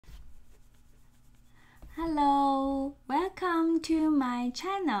Hello, welcome to my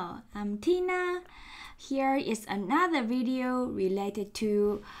channel. I'm Tina. Here is another video related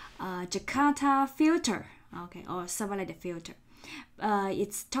to Jakarta filter, okay, or Servlet filter.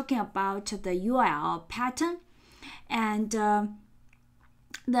 It's talking about the URL pattern, and the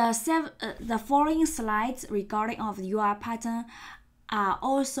following slides regarding of the URL pattern are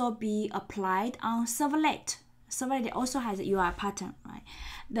also be applied on Servlet. Servlet also has a UI pattern, right?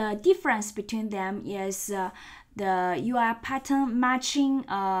 The difference between them is the UI pattern matching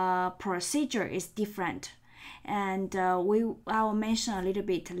procedure is different, and I will mention a little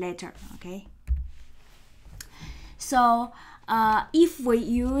bit later. Okay. So if we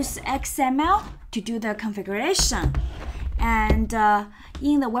use XML to do the configuration, and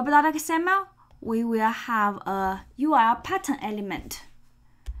in the web.xml, we will have a URL pattern element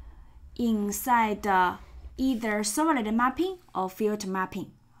inside either servlet mapping or field mapping,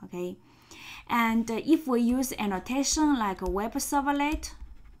 okay? And if we use annotation like a web servlet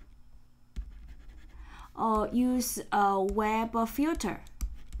or use a web filter,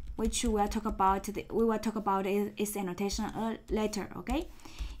 which we will talk about, its annotation later, okay?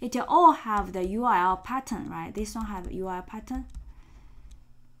 It will all have the URL pattern, right? This one have URL pattern.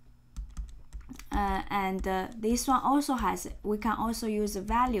 And this one also has, we can also use a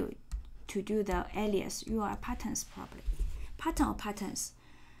value to do the alias URL patterns, probably pattern or patterns.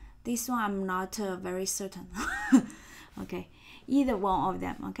 This one I'm not very certain. Okay, either one of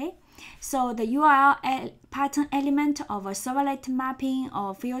them. Okay, so the URL pattern element of a servlet mapping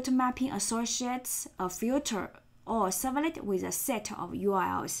or field mapping associates a filter or servlet with a set of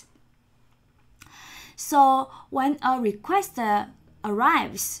URLs. So when a request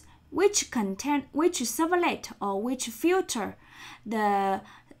arrives, which servlet or which filter the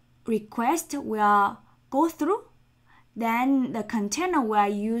request will go through, then the container will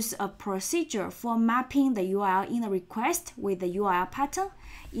use a procedure for mapping the URL in the request with the URL pattern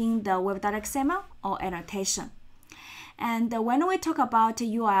in the web.xml or annotation. And when we talk about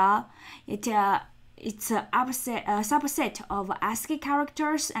URL, it's a subset of ASCII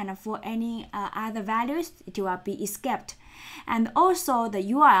characters, and for any other values, it will be escaped. And also the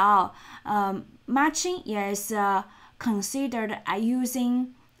URL matching is considered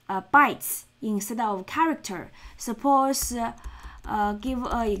using bytes instead of character. Suppose, give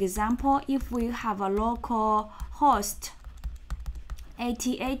an example, if we have a local host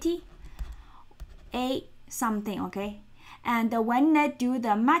 8080 a something, okay, and when they do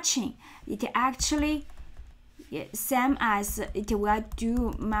the matching, it actually same as it will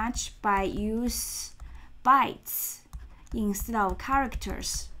do match by use bytes instead of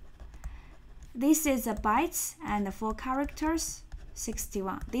characters. This is a bytes, and 4 characters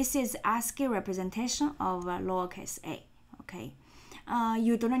 61. This is ASCII representation of lowercase a. Okay,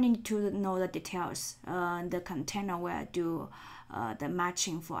 you don't need to know the details. The container will do the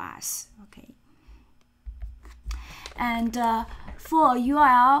matching for us. Okay, and for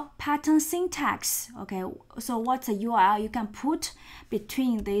URL pattern syntax, okay, so what's a URL? You can put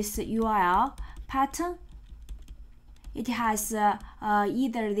between this URL pattern. It has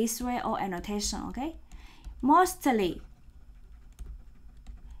either this way or annotation. Okay, mostly,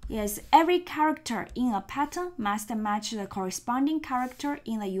 yes, every character in a pattern must match the corresponding character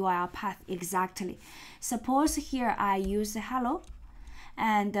in the URL path exactly. Suppose here I use hello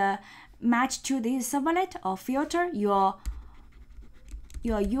and match to this servlet or filter your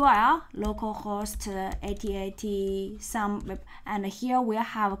URL localhost 8080 some, and here we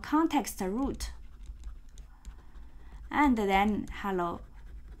have context root and then hello.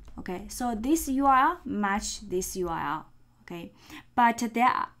 Okay, so this URL match this URL. Okay, but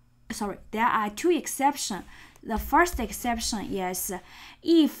there are 2 exceptions. The first exception is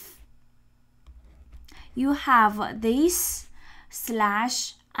if you have this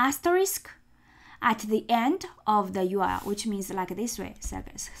 / asterisk at the end of the URL, which means like this way,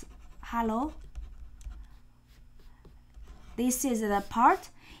 hello. This is the part.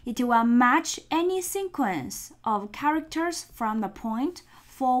 It will match any sequence of characters from the point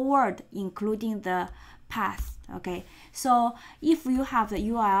forward, including the path. Okay, so if you have the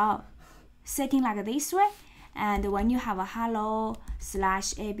URL setting like this way, and when you have a hello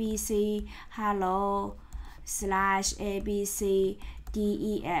 /abc hello /abc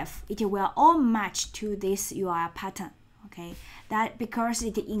def, it will all match to this URL pattern. Okay, that because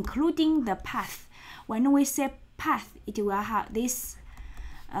it including the path. When we say path, it will have this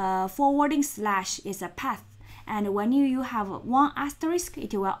forwarding / is a path, and when you have 1 asterisk,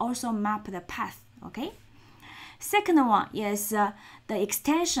 it will also map the path. Okay. Second one is the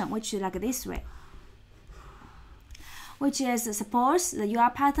extension, which is like this way, which is suppose the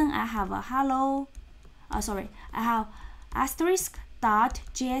URL pattern I have a hello I have asterisk dot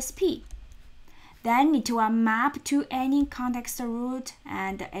JSP. Then it will map to any context root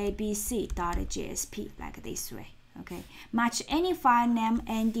and abc.jsp like this way. Okay, match any file name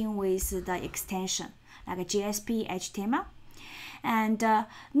ending with the extension like JSP HTML. And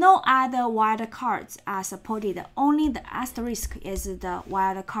no other wildcards are supported. Only the asterisk is the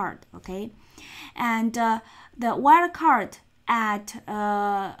wildcard. Okay, and the wildcard at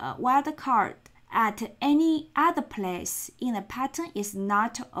any other place in the pattern is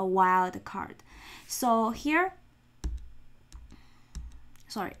not a wildcard. So here,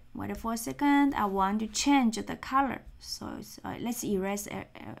 sorry, wait for a second. I want to change the color. So let's erase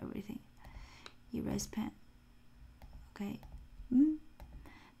everything. Erase pen. Okay,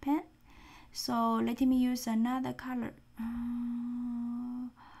 pen. So let me use another color,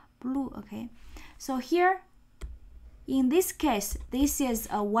 blue. Okay. So here, in this case, this is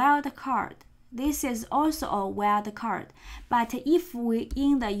a wildcard. This is also a wildcard. But if we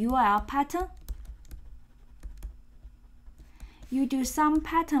in the URL pattern, you do some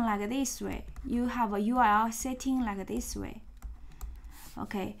pattern like this way. You have a URL setting like this way.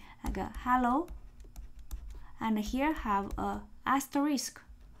 Okay, like a hello. And here have a asterisk,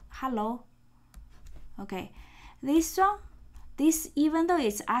 hello. Okay, this one, even though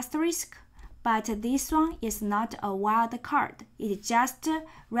it's asterisk, but this one is not a wildcard. It just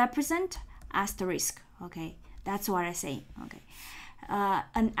represent asterisk. Okay, that's what I say. Okay.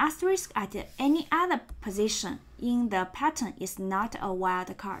 An asterisk at any other position in the pattern is not a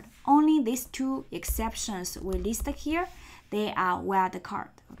wildcard. Only these two exceptions we list here, they are wildcard.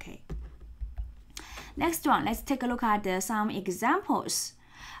 Okay. Next one, let's take a look at some examples.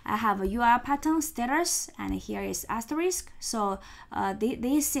 I have a URL pattern status, and here is asterisk. So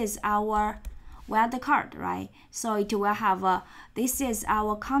this is our wildcard, right? So it will have this is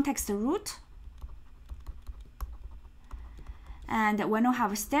our context root. And when we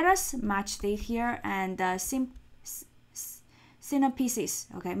have status, match this here, and single pieces,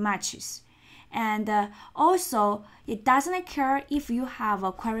 okay, matches. And also, it doesn't care if you have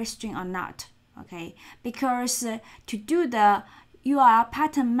a query string or not, okay, because to do the URL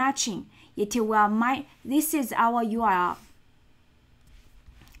pattern matching, it will this is our URL.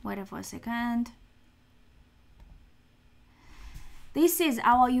 Wait for a second. This is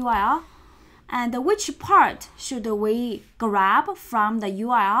our URL. And which part should we grab from the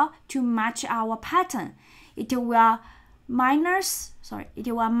URL to match our pattern? It will minus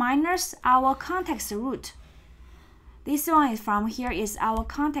our context root. This one is from here is our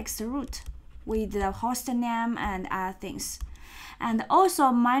context root with the host name and other things. And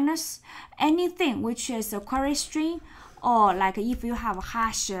also minus anything which is a query string, or like if you have a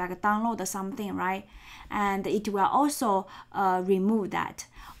hash, like download something, right? And it will also remove that.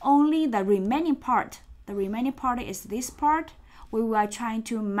 Only the remaining part is this part, we were trying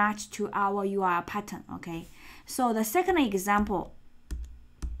to match to our URL pattern. Okay, so the second example,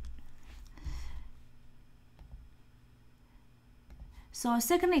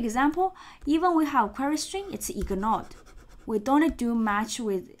 even we have query string, it's ignored. We don't do match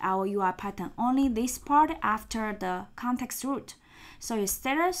with our URL pattern, only this part after the context root. So it's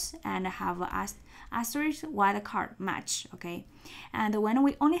status and have a asterisk wildcard match. Okay, and when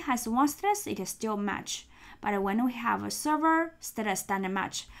we only has one status, it is still match. But when we have a server, status doesn't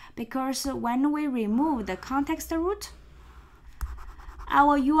match, because when we remove the context root,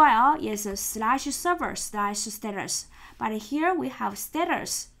 our URL is a /server/status. But here we have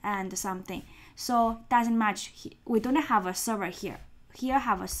status and something, so it doesn't match. We don't have a server here. Here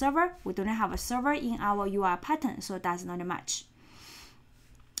have a server. We don't have a server in our URL pattern, so it does not match.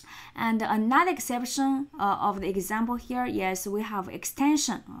 And another exception of the example here is we have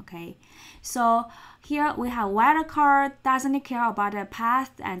extension. Okay, so here we have wildcard, doesn't care about the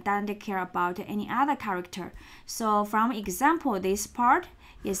path and doesn't care about any other character. So from example, this part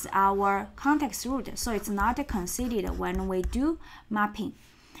is our context root, so it's not considered when we do mapping.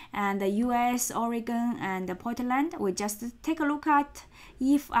 And the US, Oregon, and Portland, we just take a look at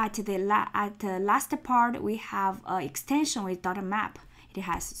if at the last part we have an extension with .map. It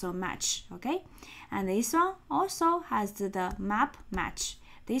has so match. Okay, and this one also has the map match.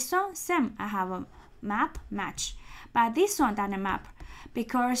 This one same, I have a map match, but this one doesn't map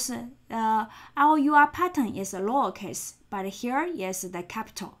because our URL pattern is a lowercase, but here is the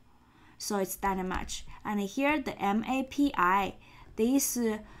capital, so it's doesn't match. And here the MAPI, this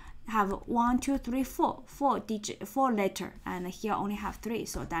have 1, 2, 3, 4 letter, and here only have 3,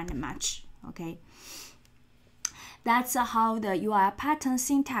 so doesn't match. Okay. That's how the URL pattern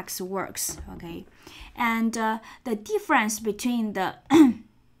syntax works. Okay, and the difference between the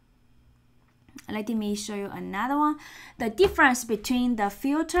Let me show you another one. The difference between the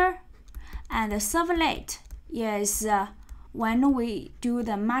filter and the servlet is when we do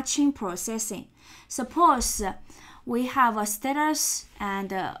the matching processing. Suppose we have a status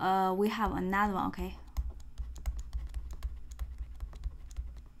and we have another one, okay?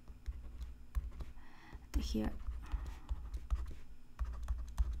 Here.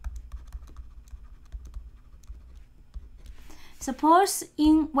 Suppose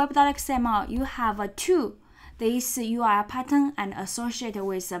in web.xml you have two this URL pattern and associated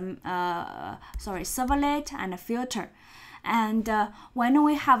with servlet and a filter. And when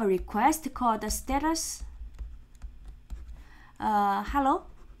we have a request called the status hello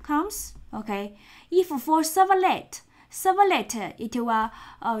comes, okay, if for servlet it will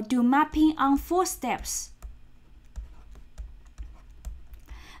do mapping on 4 steps.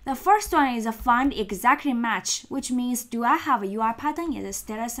 The first one is a find exactly match, which means do I have a URL pattern is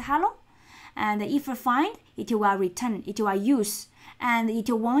status hello, and if find, it will return, it will use, and it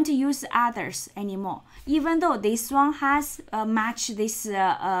won't use others anymore. Even though this one has matched this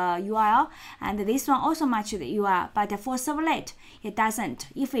URL and this one also matches the URL, but for servlet it doesn't.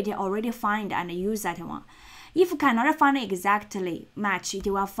 If it already find and use that one. If cannot find exactly match, it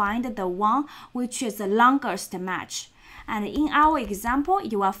will find the one which is the longest match. And in our example,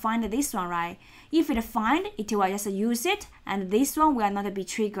 it will find this one, right? If it find, it will just use it, and this one will not be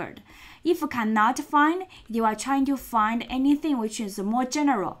triggered. If cannot find, it will try to find anything which is more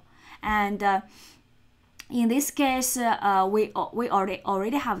general. And in this case, we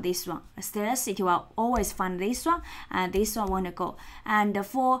already have this one. Status, it will always find this one, and this one won't go. And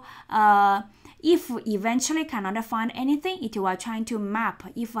for if eventually cannot find anything, it will try to map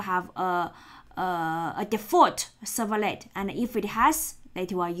if have a default servlet, and if it has,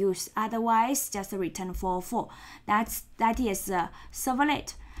 it will use. Otherwise, just return 404. That is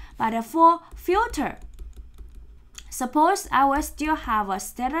servlet. But for filter, suppose I will still have a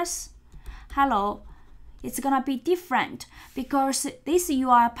status hello. It's gonna be different because this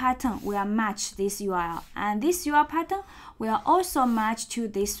URL pattern will match this URL, and this URL pattern will also match to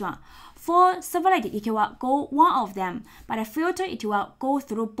this one. For servlet, it will go one of them, but a filter, it will go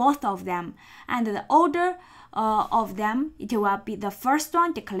through both of them. And the order of them, it will be the first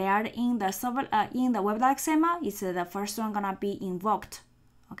one declared in the server in the web.xml. It's the first one gonna be invoked,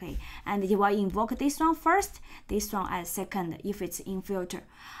 okay? And it will invoke this one first, this one as second if it's in filter.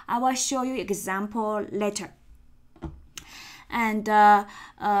 I will show you example later. And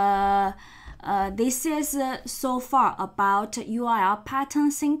this is so far about URL pattern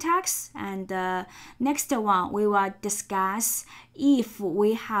syntax, and next one we will discuss if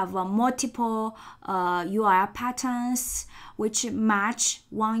we have multiple URL patterns which match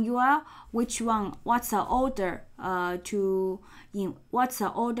one URL, what's the order what's the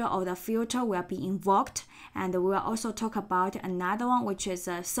order of the filter will be invoked, and we will also talk about another one which is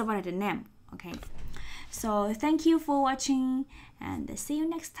a servlet name, okay? So thank you for watching, and see you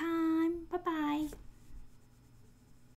next time. Bye bye.